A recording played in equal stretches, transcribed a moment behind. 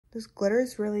This glitter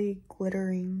is really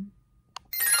glittering.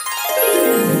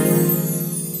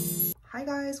 Hi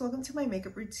guys, welcome to my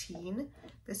makeup routine.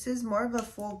 This is more of a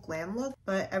full glam look,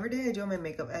 but every day I do my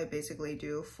makeup, I basically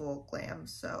do full glam.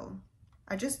 So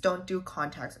I just don't do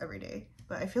contacts every day,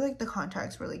 but I feel like the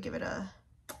contacts really give it a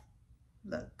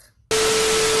look.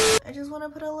 I just want to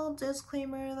put a little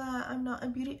disclaimer that I'm not a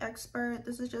beauty expert.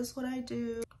 This is just what I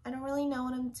do. I don't really know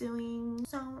what I'm doing,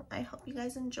 so I hope you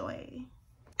guys enjoy.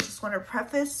 Just want to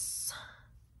preface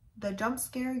the jump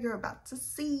scare you're about to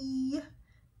see.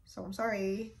 So I'm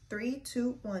sorry. 3,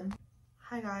 2, 1.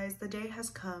 Hi guys, the day has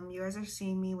come. You guys are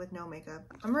seeing me with no makeup.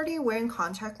 I'm already wearing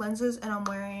contact lenses and I'm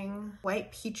wearing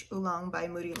White Peach Oolong by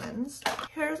Moody Lens.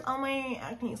 Here's all my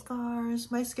acne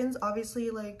scars. My skin's obviously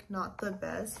like not the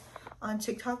best. On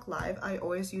TikTok live, I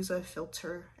always use a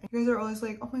filter. You guys are always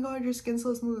like, oh my god, your skin's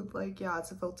so smooth. Like, yeah,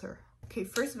 it's a filter. Okay,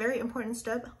 first very important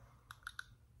step.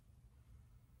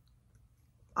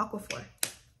 Aquaphor.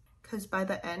 Because by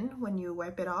the end, when you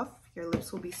wipe it off, your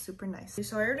lips will be super nice.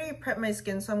 So I already prepped my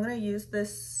skin, so I'm going to use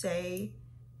this Say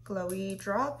Glowy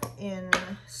Drop in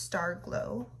Star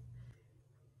Glow.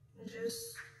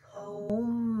 Just, oh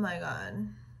my god.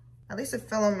 At least it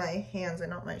fell on my hands and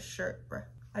not my shirt, bruh.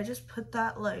 I just put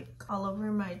that like all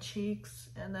over my cheeks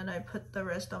and then I put the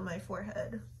rest on my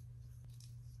forehead.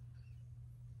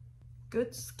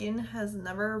 Good skin has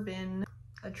never been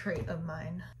a trait of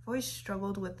mine. I've always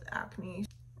struggled with acne.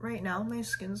 Right now my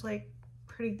skin's like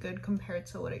pretty good compared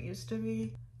to what it used to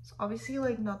be. It's obviously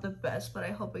like not the best, but I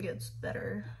hope it gets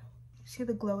better. See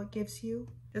the glow it gives you?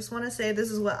 Just want to say this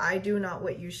is what I do, not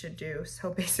what you should do. So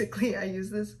basically I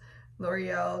use this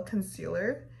L'Oreal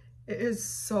concealer. It is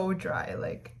so dry,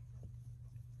 like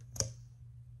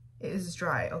it is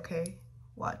dry, okay?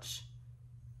 Watch.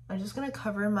 I'm just gonna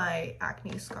cover my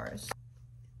acne scars.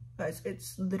 Guys,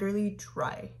 it's literally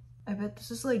dry. I bet this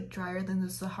is like drier than the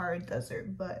Sahara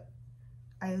Desert, but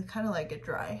I kind of like it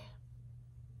dry.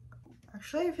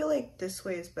 Actually, I feel like this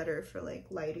way is better for like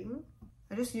lighting.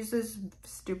 I just use this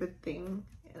stupid thing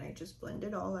and I just blend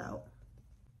it all out.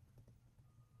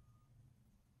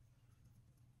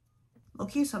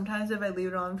 Okay, sometimes if I leave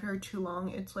it on for too long,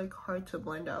 it's like hard to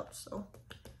blend out, so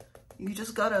you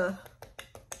just gotta...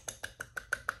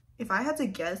 If I had to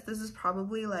guess, this is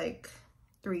probably like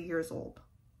 3 years old.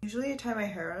 Usually I tie my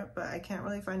hair up, but I can't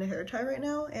really find a hair tie right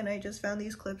now, and I just found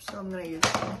these clips, so I'm gonna use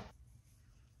them.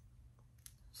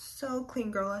 So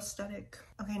clean girl aesthetic.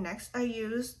 Okay, next I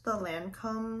used the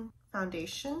Lancome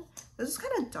foundation. This is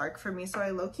kind of dark for me, so I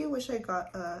low-key wish I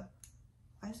got a...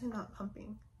 Why is it not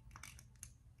pumping?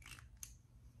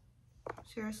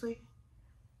 Seriously?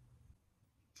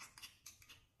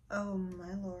 Oh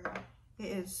my lord. It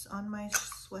is on my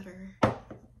sweater.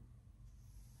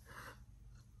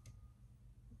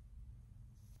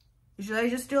 Usually I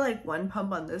just do like one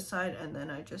pump on this side and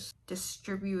then I just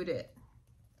distribute it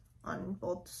on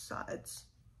both sides.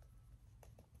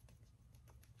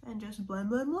 And just blend,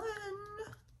 blend,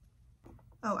 blend.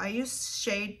 Oh, I use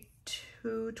shade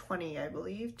 220, I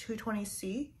believe.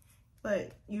 220C.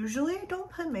 But usually I don't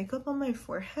put makeup on my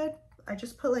forehead. I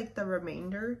just put like the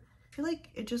remainder. I feel like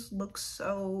it just looks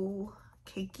so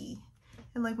cakey.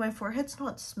 And like my forehead's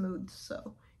not smooth,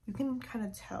 so you can kind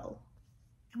of tell.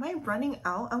 Am I running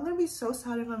out? I'm gonna be so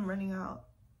sad if I'm running out.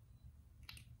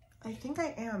 I think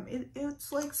I am.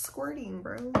 It's like squirting,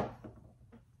 bro.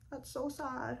 That's so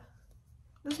sad.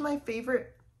 This is my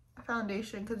favorite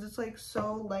foundation because it's like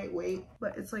so lightweight,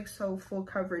 but it's like so full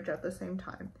coverage at the same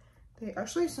time. They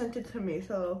actually sent it to me,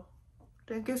 so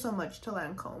thank you so much to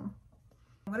Lancome.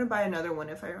 I'm gonna buy another one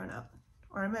if I run out.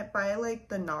 Or I might buy like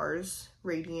the NARS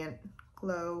Radiant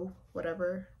Glow,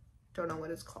 whatever. Don't know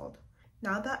what it's called.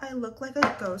 Now that I look like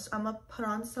a ghost, I'm gonna put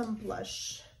on some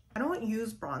blush. I don't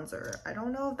use bronzer. I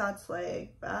don't know if that's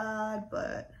like bad,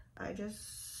 but I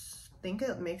just think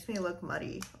it makes me look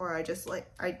muddy. Or I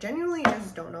genuinely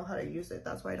just don't know how to use it.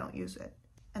 That's why I don't use it.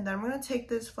 And then I'm gonna take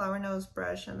this flower nose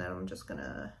brush and then I'm just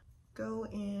gonna go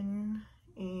in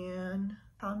and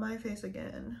on my face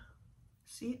again.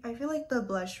 See, I feel like the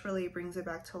blush really brings it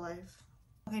back to life.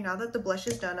 Okay, now that the blush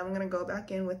is done, I'm gonna go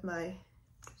back in with my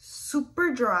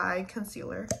super dry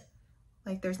concealer.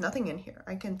 Like there's nothing in here.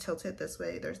 I can tilt it this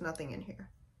way. There's nothing in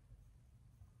here.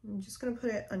 I'm just gonna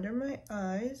put it under my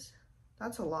eyes.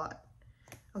 That's a lot.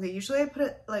 Okay, usually I put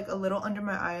it like a little under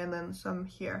my eye and then some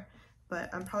here. But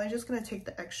I'm probably just gonna take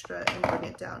the extra and bring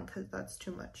it down because that's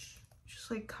too much. Just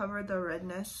like cover the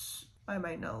redness by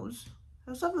my nose.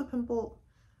 I also have a pimple.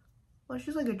 Well,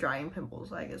 she's like a drying pimple,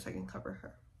 so I guess I can cover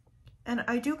her. And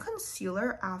I do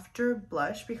concealer after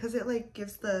blush because it like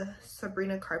gives the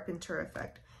Sabrina Carpenter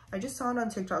effect. I just saw it on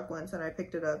TikTok once and I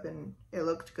picked it up and it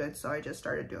looked good, so I just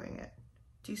started doing it.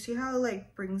 Do you see how it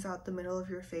like brings out the middle of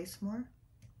your face more?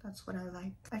 That's what I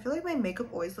like. I feel like my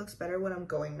makeup always looks better when I'm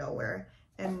going nowhere.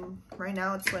 And right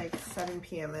now it's like 7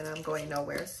 p.m. and I'm going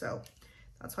nowhere, so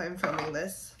that's why I'm filming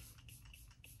this.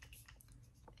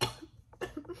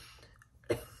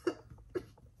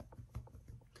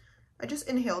 I just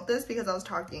inhaled this because I was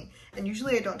talking, and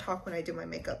usually I don't talk when I do my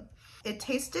makeup. It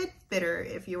tasted bitter,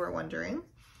 if you were wondering.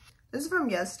 This is from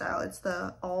Yes Style. It's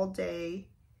the all day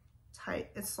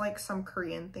type. It's like some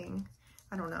Korean thing.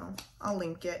 I don't know. I'll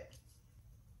link it.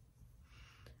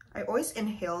 I always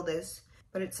inhale this,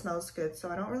 but it smells good, so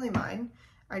I don't really mind.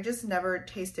 I just never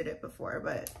tasted it before,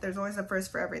 but there's always a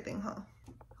first for everything, huh?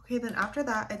 Okay, then after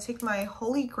that, I take my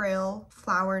Holy Grail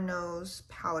Flower Nose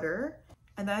powder,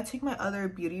 and then I take my other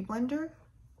beauty blender.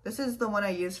 This is the one I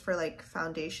use for like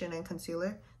foundation and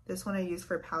concealer. This one I use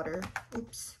for powder.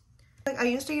 Oops. Like I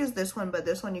used to use this one, but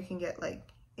this one you can get like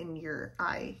in your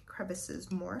eye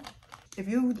crevices more. If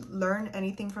you learn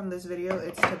anything from this video,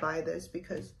 it's to buy this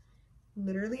because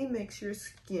literally makes your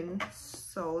skin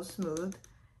so smooth.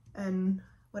 And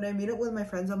when I meet up with my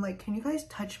friends, I'm like, can you guys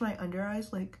touch my under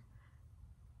eyes? Like,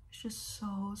 it's just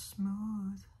so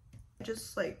smooth. I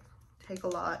just like take a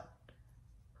lot,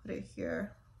 put it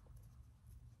here.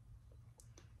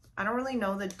 I don't really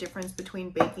know the difference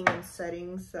between baking and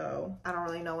setting, so I don't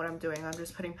really know what I'm doing. I'm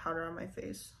just putting powder on my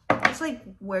face. It's like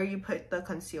where you put the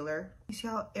concealer. You see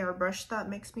how airbrushed that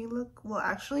makes me look? Well,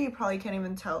 actually, you probably can't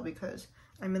even tell because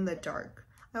I'm in the dark.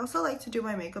 I also like to do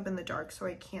my makeup in the dark so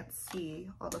I can't see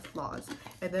all the flaws.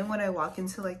 And then when I walk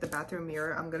into like the bathroom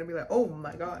mirror, I'm gonna be like, oh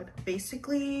my god.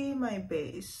 Basically, my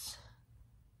base.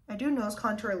 I do nose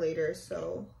contour later,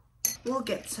 so we'll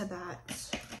get to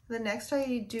that. The next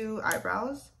I do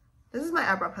eyebrows. This is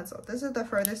my eyebrow pencil. This is the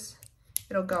furthest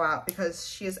it'll go out because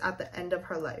she is at the end of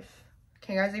her life.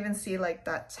 Can you guys even see like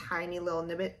that tiny little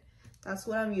nibbit? That's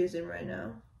what I'm using right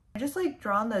now. I just like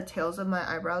draw on the tails of my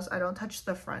eyebrows. I don't touch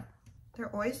the front.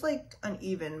 They're always like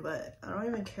uneven, but I don't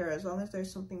even care as long as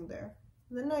there's something there.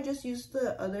 And then I just use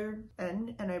the other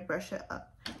end and I brush it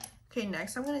up. Okay,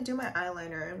 next I'm gonna do my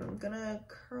eyeliner and I'm gonna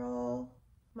curl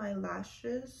my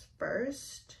lashes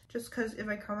first. Just because if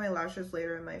I curl my lashes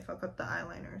later, it might fuck up the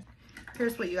eyeliner.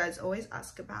 Here's what you guys always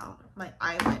ask about, my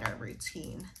eyeliner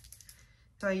routine.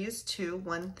 So I use two,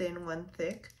 one thin, one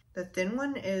thick. The thin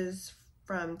one is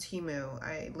from Temu.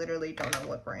 I literally don't know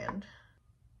what brand.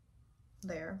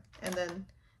 There. And then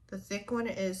the thick one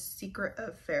is Secret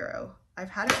of Pharaoh. I've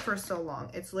had it for so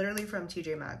long. It's literally from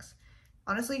TJ Maxx.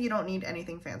 Honestly, you don't need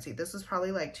anything fancy. This is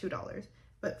probably like $2.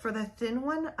 But for the thin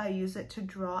one, I use it to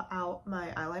draw out my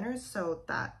eyeliners so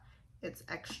that it's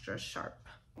extra sharp.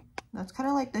 That's kind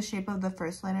of like the shape of the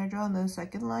first line I draw, and the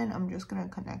second line, I'm just gonna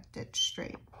connect it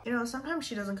straight. You know, sometimes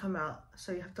she doesn't come out,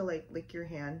 so you have to like lick your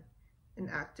hand and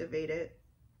activate it.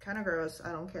 Kind of gross,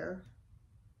 I don't care.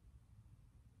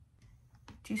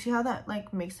 Do you see how that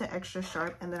like makes it extra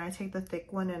sharp? And then I take the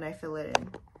thick one and I fill it in.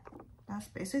 That's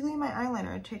basically my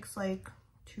eyeliner. It takes like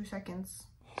 2 seconds.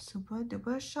 Super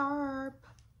duper sharp.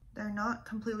 They're not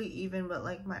completely even, but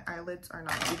like my eyelids are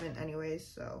not even anyways,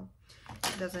 so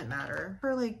it doesn't matter.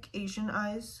 For like Asian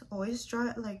eyes, always draw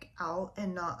it like out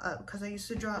and not up, because I used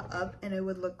to draw up and it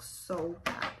would look so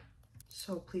bad.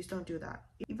 So please don't do that.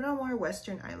 Even on more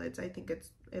Western eyelids, I think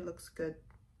it looks good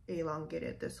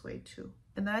elongated this way too.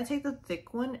 And then I take the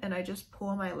thick one and I just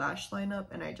pull my lash line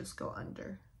up and I just go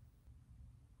under.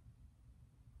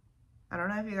 I don't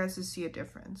know if you guys can see a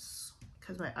difference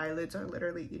because my eyelids are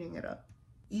literally eating it up.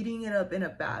 Eating it up in a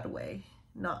bad way,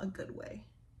 not a good way.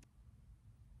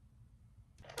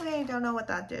 I don't know what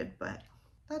that did, but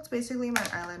that's basically my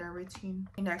eyeliner routine.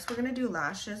 Next, we're gonna do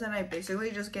lashes, and I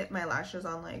basically just get my lashes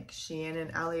on like Shein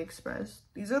and AliExpress.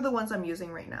 These are the ones I'm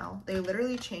using right now. They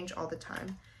literally change all the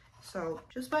time. So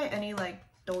just buy any like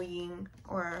Douyin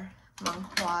or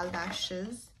Manghua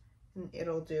lashes and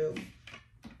it'll do.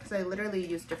 Because I literally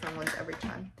use different ones every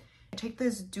time. I take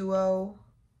this Duo,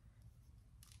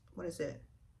 what is it?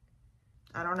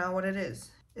 I don't know what it is.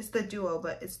 It's the Duo,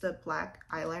 but it's the black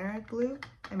eyeliner glue.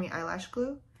 I mean eyelash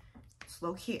glue. It's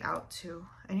low-key out too.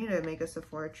 I need to make a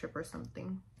Sephora trip or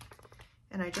something.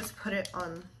 And I just put it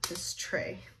on this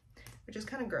tray, which is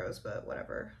kind of gross, but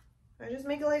whatever. I just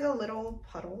make it like a little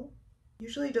puddle.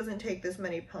 Usually doesn't take this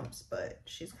many pumps, but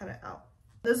she's kind of out.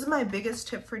 This is my biggest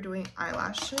tip for doing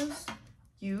eyelashes.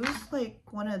 Use like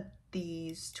one of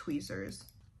these tweezers.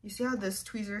 You see how this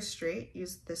tweezer is straight?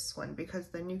 Use this one because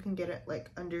then you can get it like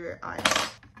under your eyes.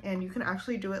 And you can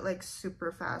actually do it like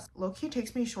super fast. Low-key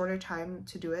takes me shorter time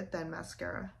to do it than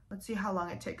mascara. Let's see how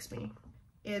long it takes me.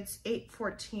 It's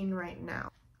 8:14 right now.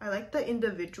 I like the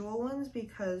individual ones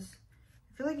because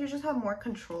I feel like you just have more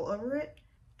control over it.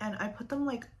 And I put them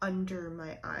like under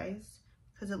my eyes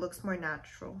because it looks more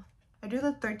natural. I do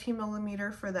the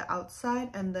 13mm for the outside,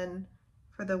 and then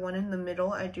for the one in the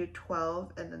middle I do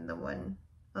 12, and then the one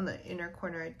on the inner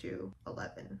corner I do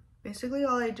 11. Basically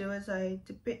all I do is I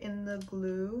dip it in the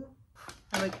glue.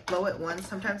 I like blow it once.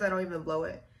 Sometimes I don't even blow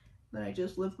it. Then I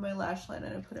just lift my lash line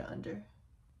and I put it under.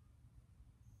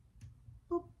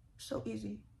 Boop. So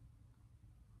easy.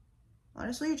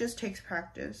 Honestly, it just takes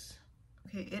practice.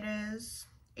 Okay, it is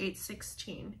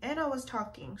 8:16 and I was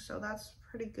talking, so that's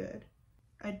pretty good.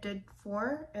 I did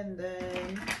 4, and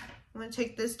then I'm gonna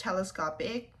take this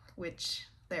telescopic, which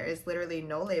there is literally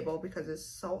no label because it's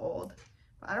so old.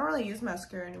 But I don't really use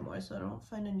mascara anymore, so I don't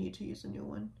find a need to use a new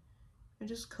one. I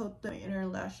just coat the inner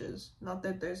lashes. Not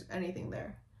that there's anything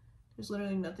there. There's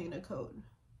literally nothing to coat.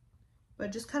 But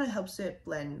it just kind of helps it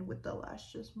blend with the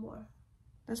lashes more.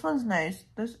 This one's nice.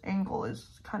 This angle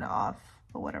is kind of off,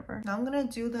 but whatever. Now I'm gonna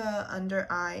do the under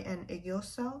eye and aegyo.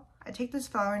 I take this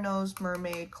Flower Nose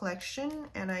Mermaid collection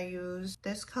and I use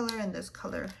this color and this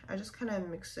color. I just kind of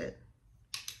mix it.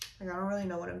 Like, I don't really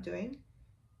know what I'm doing.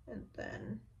 And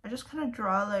then I just kind of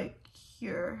draw like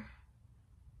here,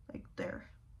 like there.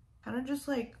 Kind of just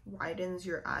like widens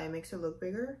your eye, makes it look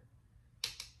bigger. Do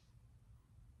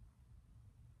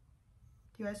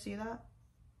you guys see that?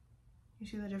 You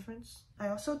see the difference? I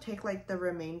also take like the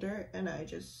remainder and I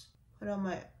just put on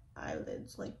my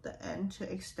eyelids, like the end,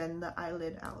 to extend the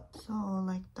eyelid out. So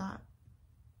like that.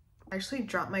 I actually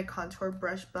dropped my contour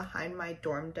brush behind my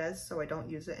dorm desk, so I don't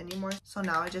use it anymore. So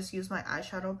now I just use my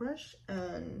eyeshadow brush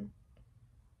and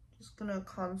just gonna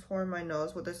contour my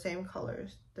nose with the same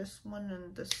colors, this one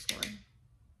and this one.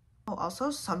 Oh, also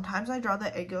sometimes I draw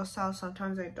the aegyo style,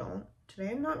 sometimes I don't. Today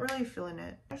I'm not really feeling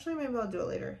it. Actually, maybe I'll do it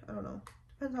later. I don't know.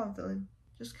 Depends how I'm feeling.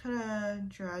 Just kind of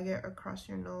drag it across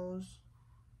your nose.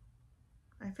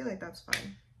 I feel like that's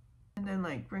fine. And then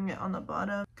like bring it on the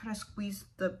bottom. Kind of squeeze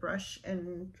the brush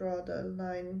and draw the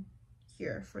line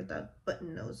here for that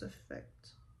button nose effect.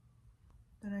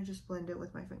 Then I just blend it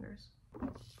with my fingers.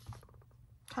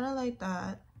 Kind of like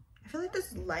that. I feel like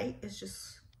this light is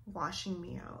just washing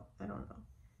me out. I don't know.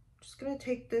 Just gonna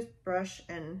take this brush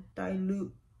and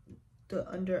dilute the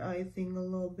under eye thing a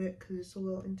little bit because it's a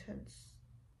little intense.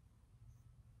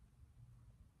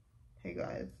 Hey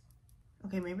guys.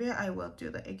 Okay, maybe I will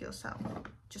do the aegyo style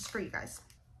just for you guys.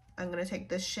 I'm gonna take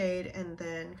this shade and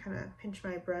then kind of pinch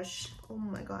my brush. Oh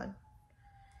my god.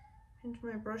 Pinch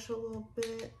my brush a little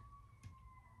bit.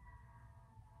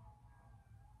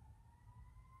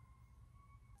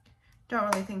 Don't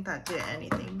really think that did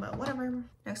anything, but whatever.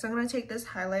 Next, I'm gonna take this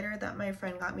highlighter that my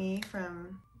friend got me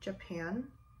from Japan.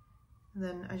 And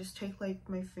then I just take like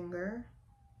my finger,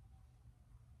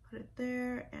 put it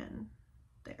there and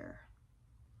there.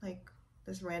 Like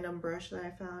this random brush that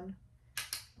I found.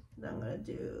 Then I'm gonna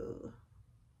do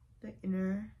the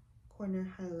inner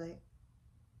corner highlight.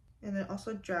 And then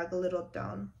also drag a little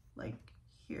down like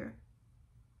here.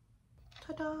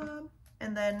 Ta-da!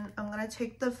 And then I'm gonna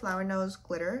take the Flower Nose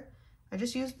glitter. I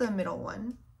just used the middle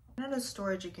one. I'm out of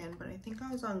storage again, but I think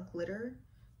I was on glitter.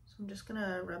 So I'm just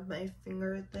gonna rub my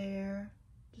finger there.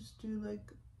 Just do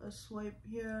like a swipe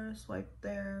here, swipe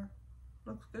there.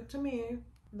 Looks good to me.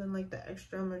 And then like the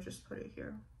extra, I'm gonna just put it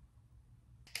here.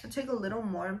 I'll take a little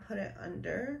more and put it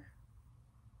under,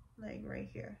 like right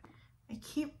here. I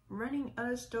keep running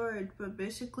out of storage, but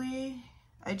basically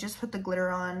I just put the glitter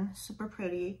on, super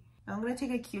pretty. Now I'm gonna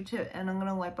take a Q-tip and I'm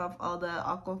gonna wipe off all the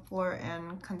Aquaphor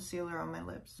and concealer on my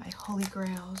lips. My holy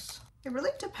grails. It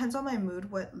really depends on my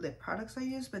mood what lip products I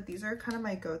use, but these are kind of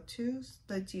my go-tos.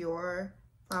 The Dior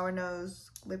Flower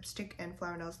Nose lipstick and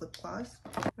Flower Nose lip gloss.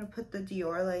 I'm gonna put the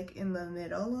Dior like in the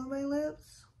middle of my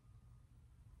lips.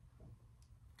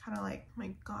 Kind of like,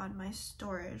 my god, my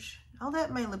storage. Now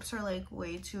that my lips are like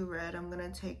way too red, I'm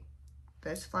gonna take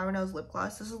this Flower Nose lip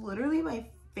gloss. This is literally my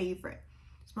favorite.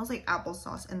 It smells like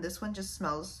applesauce, and this one just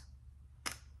smells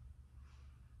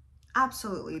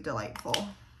absolutely delightful.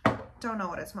 Don't know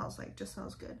what it smells like, just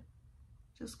smells good.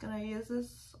 Just gonna use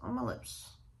this on my lips.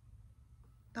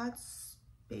 That's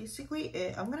basically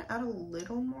it. I'm gonna add a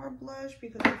little more blush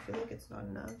because I feel like it's not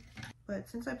enough. But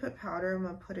since I put powder, I'm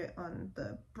gonna put it on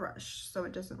the brush so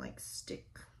it doesn't like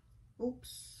stick.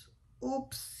 Oops.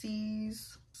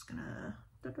 Oopsies. Just gonna...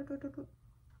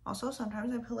 Also,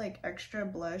 sometimes I put like extra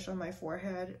blush on my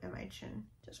forehead and my chin,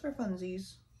 just for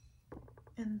funsies.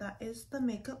 And that is the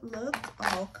makeup look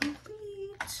all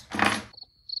complete.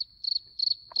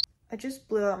 I just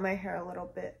blew out my hair a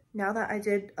little bit. Now that I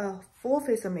did a full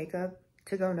face of makeup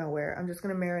to go nowhere, I'm just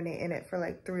gonna marinate in it for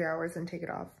like 3 hours and take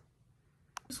it off.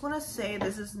 Just want to say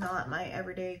this is not my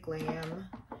everyday glam.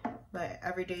 But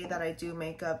every day that I do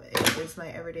makeup, it is my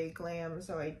everyday glam.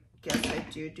 So I guess I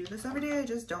do this every day. I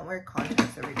just don't wear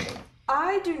contacts every day.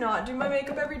 I do not do my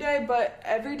makeup every day, but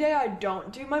every day I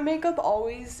don't do my makeup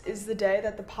always is the day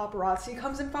that the paparazzi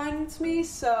comes and finds me.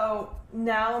 So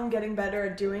now I'm getting better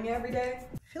at doing it every day.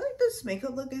 I feel like this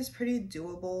makeup look is pretty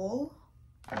doable,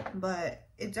 but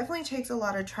it definitely takes a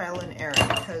lot of trial and error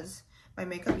because my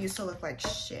makeup used to look like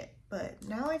shit. But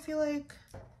now I feel like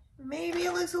maybe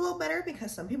it looks a little better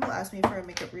because some people ask me for a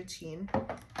makeup routine.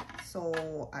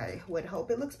 So I would hope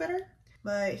it looks better.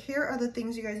 But here are the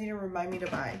things you guys need to remind me to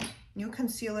buy. New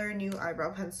concealer, new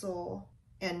eyebrow pencil,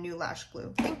 and new lash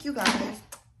glue. Thank you guys.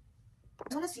 I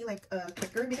just want to see like a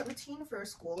quicker makeup routine for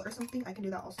school or something. I can do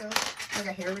that also. Like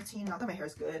a hair routine. Not that my hair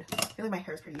is good. I feel like my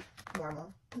hair is pretty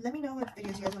normal. Let me know what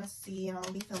videos you guys want to see, and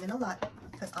I'll be filming a lot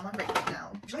because I'm on break right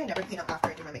now. Usually I never clean up after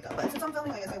I do my makeup, but since I'm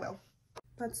filming, I guess I will.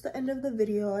 That's the end of the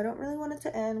video. I don't really want it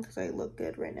to end because I look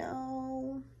good right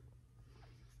now.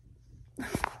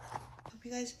 Hope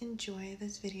you guys enjoy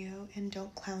this video and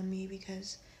don't clown me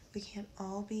because we can't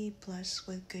all be blessed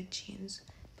with good genes,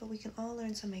 but we can all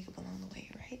learn some makeup along the way,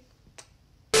 right?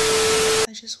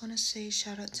 I just want to say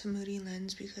shout out to Moody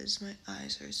Lens because my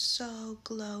eyes are so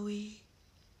glowy.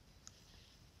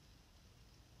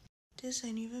 This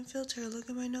ain't even filter. Look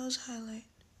at my nose highlight.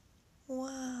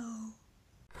 Wow.